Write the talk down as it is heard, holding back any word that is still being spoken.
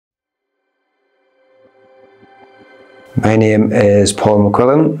My name is Paul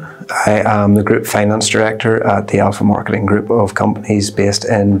McQuillan. I am the Group Finance Director at the Alpha Marketing Group of companies based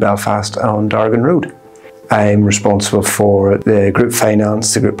in Belfast on Dargan Road. I'm responsible for the group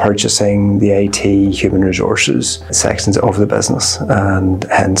finance, the group purchasing, the IT, human resources sections of the business, and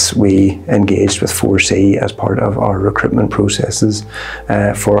hence we engaged with 4C as part of our recruitment processes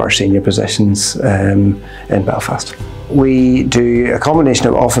for our senior positions in Belfast. We do a combination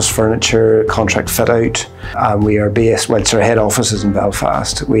of office furniture, contract fit out, and we are based, whilst our head office is in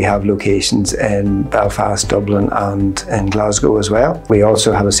Belfast, we have locations in Belfast, Dublin and in Glasgow as well. We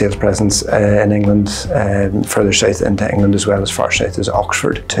also have a sales presence in England, further south into England, as well as far south as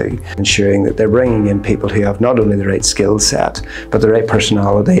Oxford too, ensuring that they're bringing in people who have not only the right skill set, but the right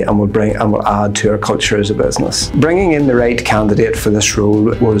personality and will add to our culture as a business. Bringing in the right candidate for this role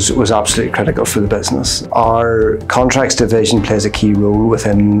was absolutely critical for the business. Our contracts division plays a key role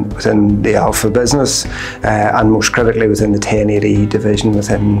within the Alpha business, and most critically within the 1080 division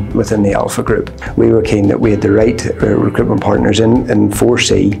within the Alpha Group. We were keen that we had the right recruitment partners in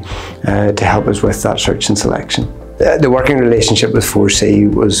 4C to help us with that search and selection. The working relationship with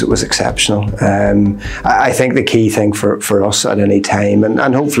 4C was exceptional. I think the key thing for us at any time,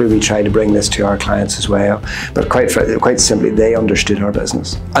 and hopefully we try to bring this to our clients as well, but quite simply, they understood our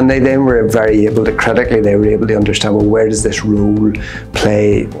business. And they then were very able to, critically, they were able to understand, well, where does this role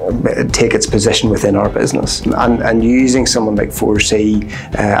take its position within our business? And using someone like 4C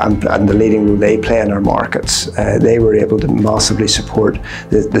and the leading role they play in our markets, they were able to massively support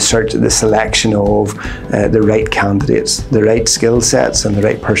the selection of the right candidates, the right skill sets and the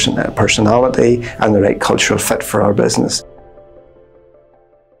right personality and the right cultural fit for our business.